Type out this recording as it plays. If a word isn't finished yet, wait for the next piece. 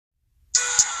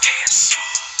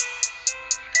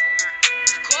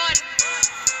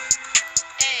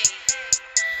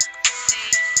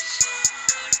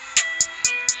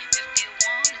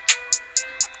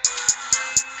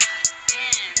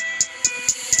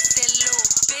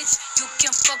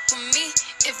fuck with me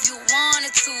if you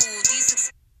wanted to.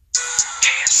 These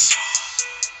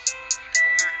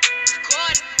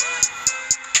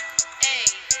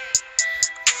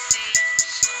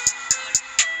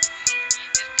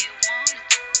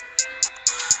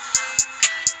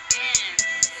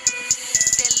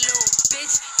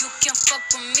fuck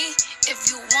with me if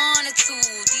you wanted to.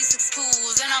 These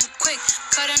excludes, and I'm quick,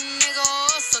 cut a nigga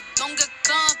off, so don't get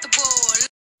comfortable.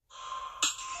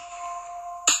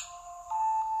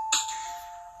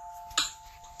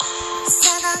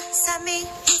 Send me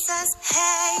pieces,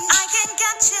 hey. I can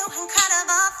get you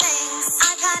incredible things.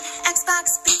 iPad,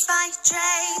 Xbox, Beats by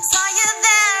Dre. Saw you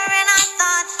there and I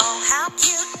thought, oh how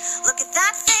cute. Look at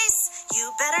that face,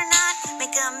 you better not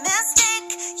make a mistake.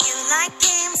 You like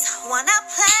games, wanna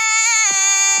play.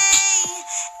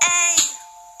 Hey,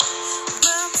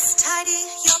 room's tidy,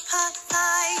 you're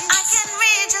polite. I can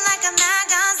read you like a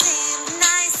magazine.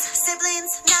 Nice,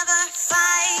 siblings never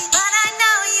fight. But I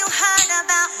know you heard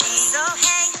about me, so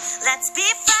hey, let's be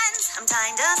friends. I'm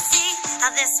dying to see how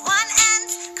this one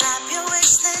ends. Grab your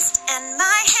wish list and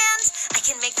my hand. I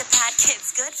can make the bad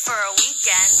kids good for a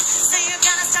weekend. So you're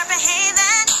gonna start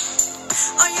behaving,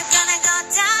 or you're gonna go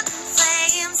down in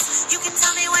flames. You can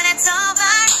tell me when it's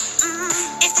over,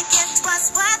 if the gift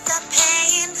was worth the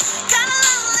pain. Got a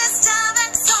long list of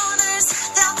ex-owners,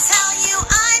 they'll tell you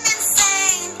I'm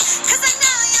insane. Cause I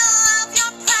know you love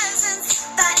your presence,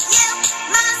 but you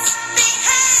must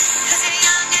behave. Cause you're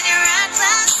young and you're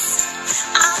reckless,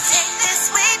 I'll take this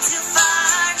way too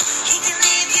far. He can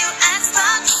leave you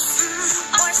Xbox,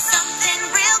 or something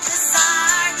real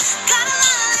bizarre. Got a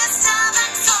long list of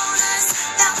ex-owners,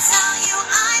 they'll tell you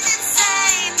I'm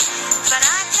insane. But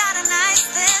I've got a nice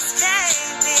list,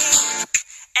 baby,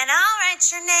 and I'll write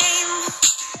your name.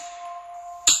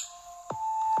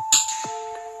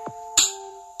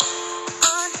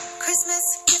 On Christmas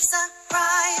gifts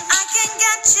arrive, I can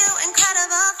get you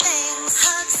incredible things.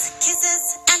 Hugs, kisses,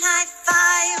 and high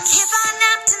fives. Keep on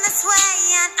acting this way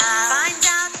and I'll find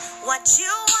out what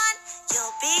you want.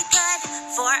 You'll be good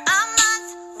for a month.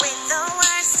 Wait, the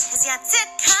worst is yet to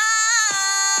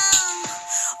come.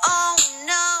 Oh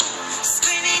no,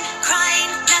 screaming,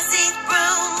 crying, messy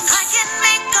rooms. I can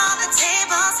make all the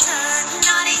tables turn.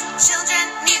 Naughty children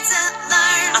need to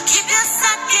learn. I'll keep you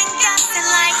second guessing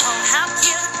like, oh how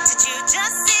cute, did you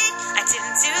just see? I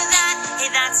didn't do that,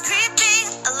 hey that's creepy.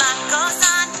 A lot goes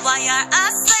on while you're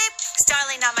asleep. Cause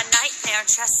darling, I'm a nightmare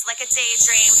dressed like a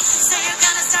daydream. So you're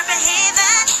gonna start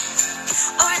behaving,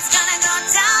 or it's gonna go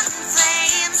down in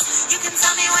flames. You can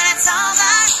tell me when it's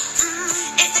over,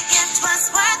 if the gift was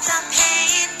worth the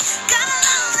pain. Got a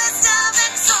long list of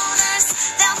ex-owners,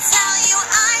 they'll tell you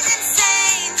I'm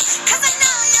insane. Cause I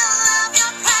know you love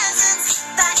your presence,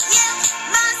 but you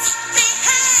must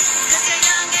behave. Cause you're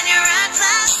young and you're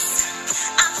reckless,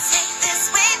 I'll take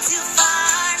this way too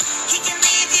far. He can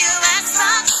leave you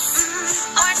Xbox,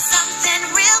 or something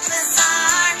real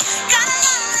bizarre. Got a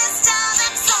long list of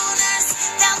ex-owners,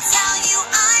 they'll tell you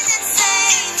I'm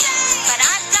insane. But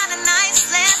I've got a nice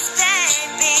list,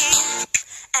 baby,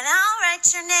 and I'll write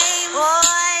your name.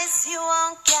 Boys, you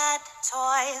won't get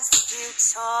toys if you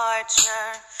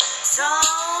torture.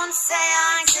 Don't say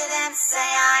I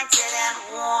didn't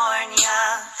warn ya.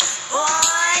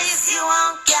 Boys, you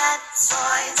won't get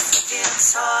toys if you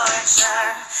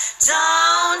torture.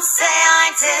 Don't say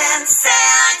I didn't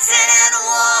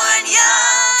warn ya.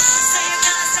 So you're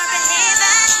gonna start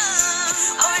behaving,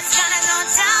 or it's gonna go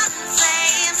down in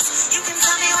flames. You can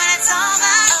tell me when it's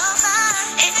over,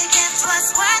 if the gift was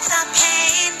worth the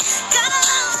pain. Got a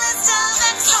long list of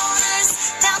ex-owners,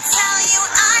 they'll tell you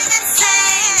I'm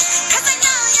insane. Cause I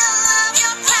know you love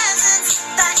your presence,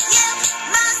 but you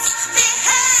must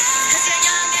behave. Cause you're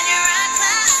young and you're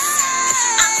reckless,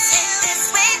 I'll take this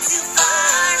way too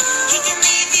far. He can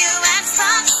leave you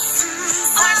Xbox,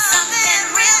 or something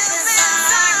real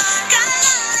bizarre. Got a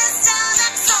long list of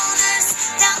ex-owners,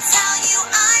 they'll tell you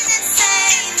I'm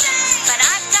insane. But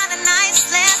I've got a nice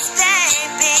list,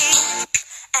 baby,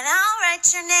 and I'll write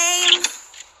your name.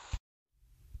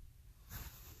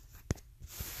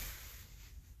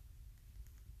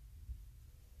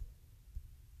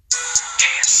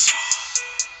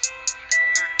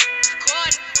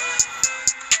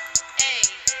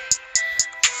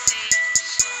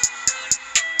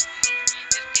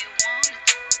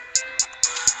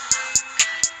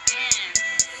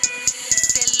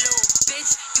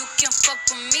 Fuck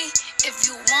with me if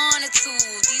you wanted to.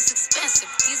 These expensive,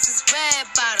 these is red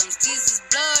bottoms, these is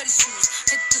bloody shoes.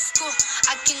 Hit the school,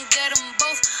 I can get them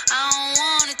both, I don't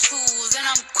wanna choose. And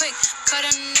I'm quick, cut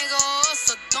a nigga off,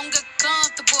 so don't get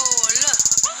comfortable. Look,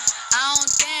 I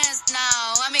don't dance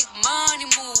now, I make money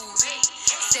move.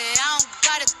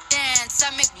 dance,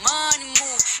 I make money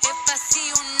move. If I see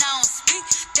you now speak,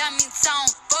 that means I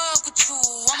don't fuck with you.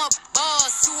 I'm a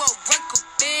boss, you a worker,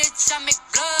 bitch. I make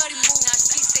bloody moves. Now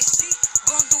she say she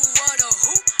gon' do what or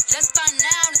who? Let's find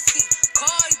out and see.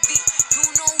 Cardi B, you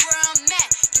know where I'm at,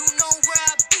 you know where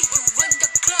I be. You in the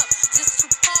club just to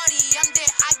party. I'm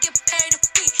there, I get paid a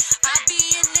fee. I be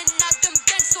in and out them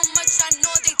banks so much, I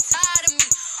know they tired of me.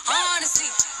 Honestly,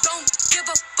 don't give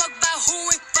a fuck about who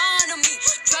in front of me.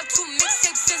 Drop 2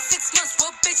 mixtapes in 6 months.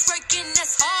 What bitch working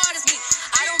as hard as me?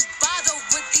 I don't bother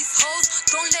with these hoes.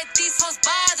 Don't let these hoes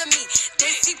bother me.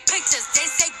 They see pictures, they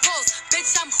say goals.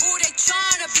 Bitch, I'm who they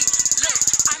tryna be. Look,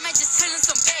 I might just chill in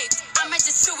some babe. I might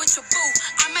just chill with your boo.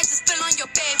 I might just spill on your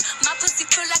babe. My pussy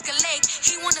feel like a lake.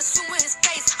 He wanna swim with his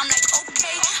face. I'm like,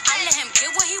 okay. I let him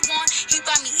get what he want. He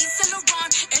buy me East Saint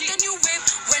Laurent and the new whip.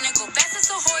 When I go fast as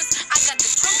a horse, I got the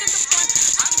trunk in the front.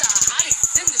 I'm the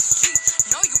hottest in the street.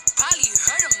 Know you probably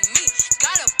heard of me.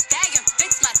 Got a bag and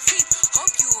fix my teeth.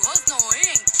 Hope you hoes know it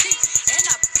ain't cheap. And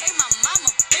I pay my mama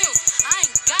bills. I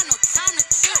ain't got no time to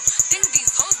chill. Think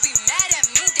these hoes be mad at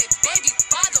me. They baby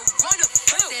father wanna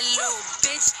feel. Say, little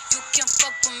bitch, you can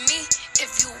fuck with me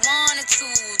if you wanted to.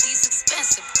 These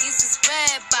expensive, these is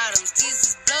red bottoms, these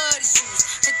is bloody shoes.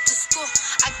 Hit the school,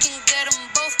 I can get them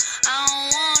both. I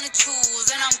don't wanna choose.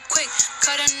 And I'm quick,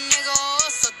 cut a nigga off,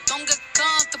 so don't get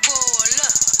comfortable.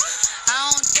 Look,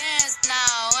 I don't dance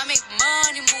now, I make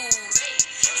money moves.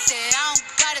 Say I don't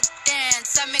gotta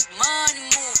dance, I make money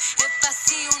move. If I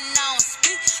see you now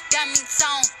speak, that means I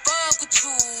don't fuck with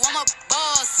you. I'm a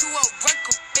boss, you a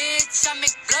worker, bitch. I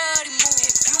make bloody moves.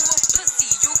 If you a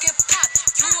pussy, you get popped.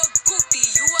 You a goofy,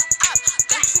 you a op.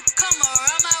 Don't you come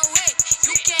around my way.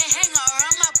 You can't hang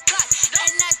around my block.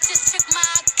 And I just check my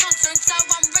account, turns out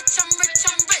I'm rich, I'm rich,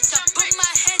 I'm rich. I put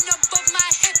my hand above my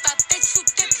hip. I bet you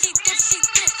dip, he dip, she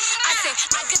dip. I say,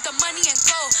 I get the money and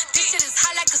go. This shit is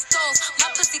hot like a stove. My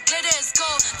pussy glitter is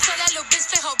gold. Tell that little bitch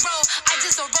play her role. I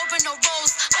just a rope and no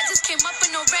rolls. I just came up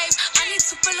in a rave. I need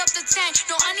to fill up the tank.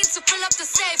 No, I need to fill up the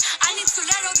safe. I need to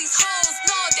let all these hoes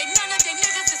know they none of them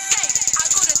niggas is safe. I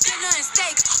go to dinner and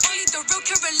steak. Only the real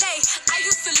can relate. I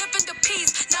used to live in the peas.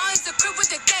 Now it's the crib with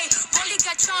the gay. Rolly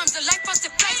got charms, the life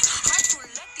frosted flakes. Hard to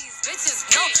let these bitches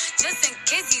know. Just in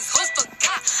case these hoes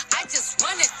forgot. I just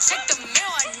wanna check the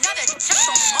mail. Another check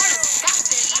from all the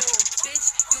dots. Say, little bitch,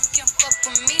 you can fuck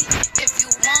with me if you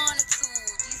wanted to.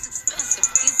 These expensive,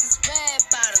 these is red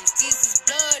bottoms, these is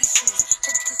bloody shoes.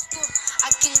 Hit the school, I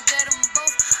can get them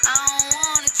both. I don't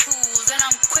wanna choose. And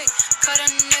I'm quick, cut a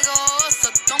nigga off, so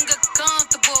don't get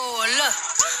comfortable. Look,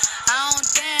 I don't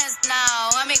dance now,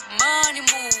 I make money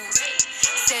moves.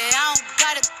 Say I don't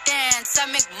gotta dance, I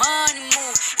make money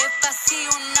move. If I see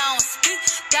you now speak,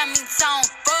 that means I don't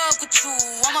fuck with you.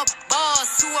 I'm a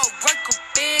boss, you a worker,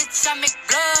 bitch. I make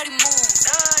bloody moves.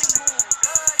 Bloody moves.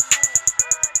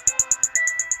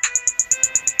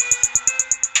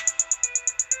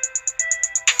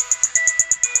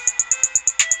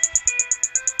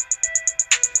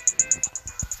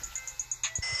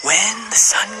 When the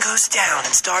sun goes down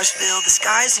and stars fill the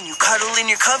skies and you cuddle in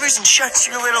your covers and shut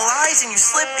your little eyes and you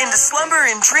slip into slumber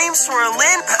and dreams swirl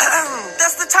in,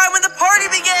 that's the time when the party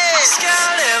begins.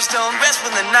 Scout elves don't rest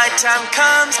when the nighttime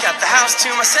comes. Got the house to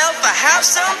myself, I have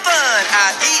some fun. I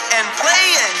eat and play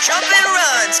and jump and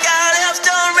run. Scout elves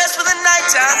don't rest when the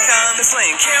nighttime comes. They're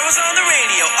playing carols on the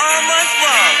radio all month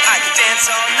long. I could dance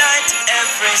all night to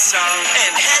every song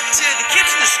and head to the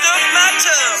kitchen to stuff my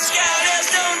tongue. Scout elves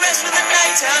don't rest when the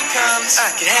nighttime comes.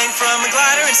 I could hang from a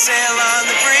glider and sail on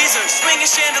the breeze, or swing a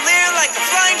chandelier like a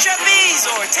flying trapeze,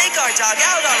 or take our dog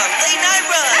out on a late night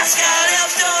run. Scout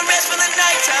elves don't rest when the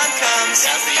nighttime comes.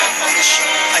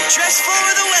 I dress for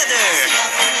the weather.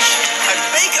 I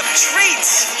bake up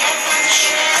treats.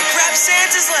 I grab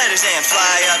Santa's letters and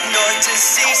fly up north to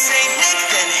see St. Nick,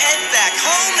 then head back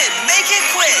home and make it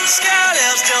quick. Scout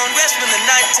elves don't rest when the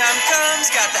nighttime comes.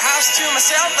 Got the house to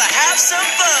myself, I have some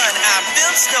fun. I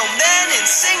build snowmen and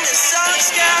sing the song.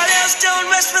 Scout elves don't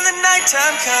rest when the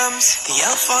nighttime comes. The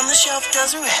elf on the shelf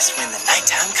doesn't rest when the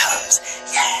nighttime comes.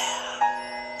 Yeah.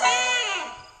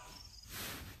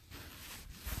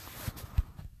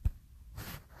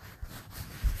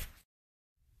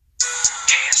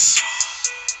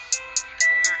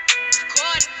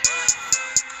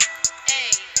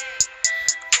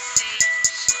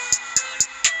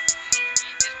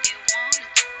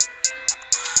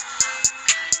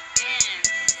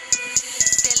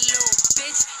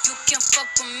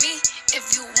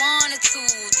 If you wanted to,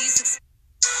 these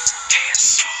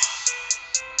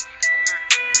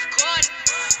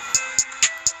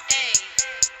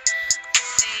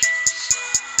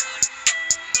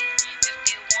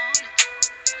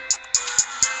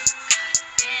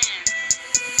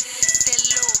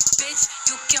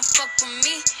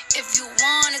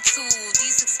tools,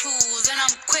 these 6 tools, and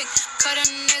I'm quick,